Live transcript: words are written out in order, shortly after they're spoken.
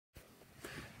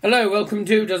Hello, welcome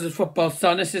to Does It Football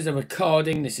Star. This is a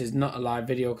recording. This is not a live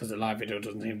video because a live video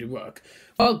doesn't seem to work.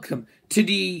 Welcome to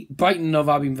the Brighton of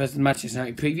Albion versus Manchester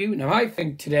United preview. Now, I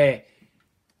think today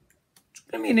it's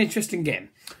going to be an interesting game.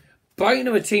 Brighton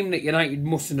are a team that United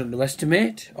mustn't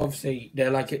underestimate. Obviously,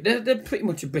 they're pretty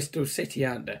much a Bristol City,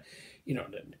 aren't they? You know,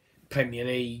 the Premier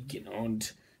League,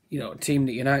 and a team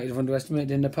that United have underestimated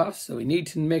in the past. So we need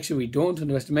to make sure we don't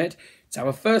underestimate. It's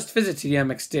our first visit to the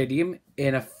MX Stadium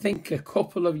in, I think, a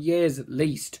couple of years at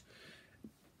least.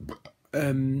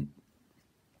 Having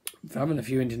a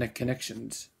few internet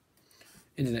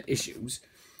issues.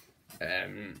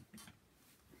 We're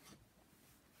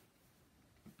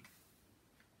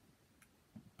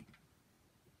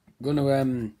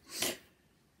gonna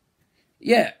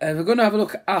have a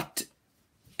look at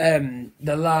the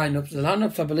lineups. The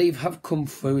lineups, I believe, have come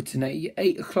through. It's an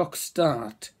 8 o'clock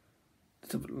start.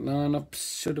 The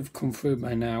lineups should have come through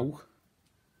by now.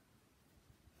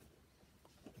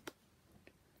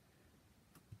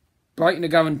 Brighton are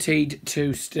guaranteed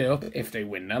to stay up if they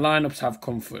win. Their lineups have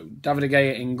come through. David De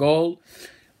Gea in goal.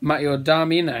 Matteo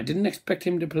Darmian, I didn't expect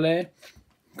him to play.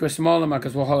 Chris Smalling,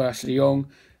 Marcus Warhol, Ashley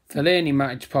Young. Fellaini,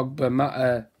 Matic,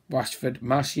 Pogba, Rashford,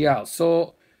 Martial.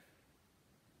 So,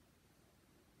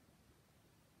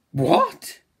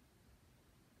 what?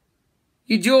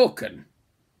 You're joking?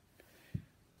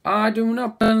 I do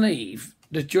not believe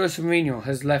that Jose Mourinho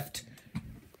has left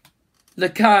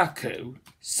Lukaku,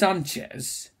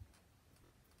 Sanchez,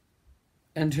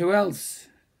 and who else?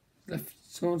 Left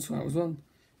so-and-so, that was one.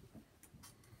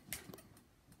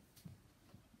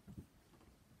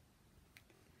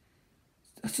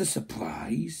 That's a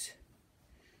surprise.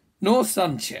 No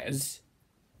Sanchez.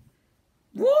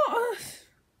 What?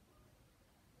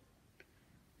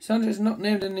 Sanchez not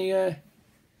named in the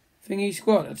thingy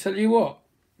squad. I tell you what.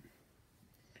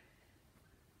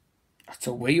 That's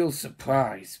a real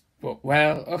surprise. But,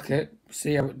 well, okay.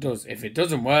 See how it does. If it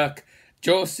doesn't work,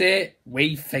 Jose,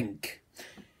 we think.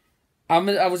 I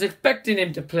was expecting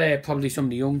him to play probably some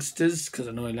of the youngsters, because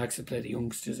I know he likes to play the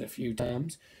youngsters a few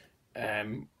times.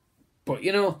 But,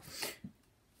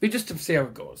 we just have to see how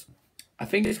it goes. I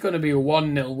think it's going to be a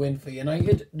 1-0 win for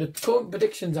United. The current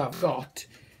predictions I've got,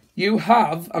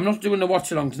 I'm not doing the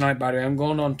watch-along tonight, by the way. I'm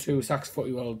going on to Sax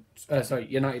Footy World,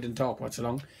 United and Talk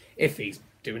watch-along, if he's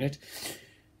doing it.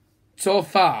 So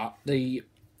far, I've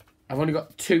only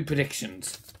got 2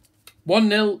 predictions.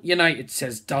 1-0 United,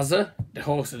 says Dazza, the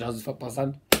host of Dazza's Football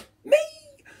Stand. Me!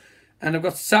 And I've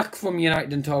got Sack from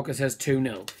United and Talker, says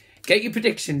 2-0. Get your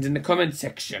predictions in the comment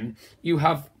section. You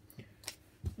have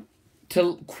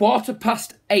till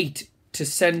 8:15 to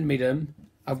send me them.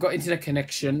 I've got internet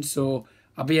connection, so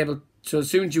I'll be able to, as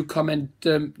soon as you comment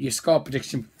your score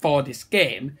prediction for this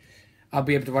game, I'll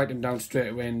be able to write them down straight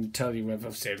away and tell you whether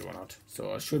I've saved it or not.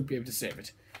 So I should be able to save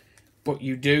it. But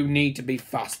you do need to be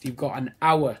fast. You've got an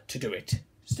hour to do it,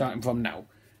 starting from now.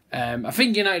 I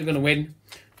think United are going to win.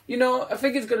 I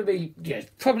think it's going to be,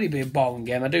 probably be a boring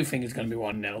game. I do think it's going to be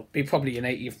 1-0. Be probably an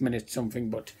 80th minute something,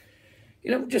 but,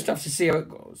 just have to see how it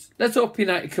goes. Let's hope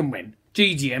United can win.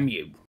 GGMU.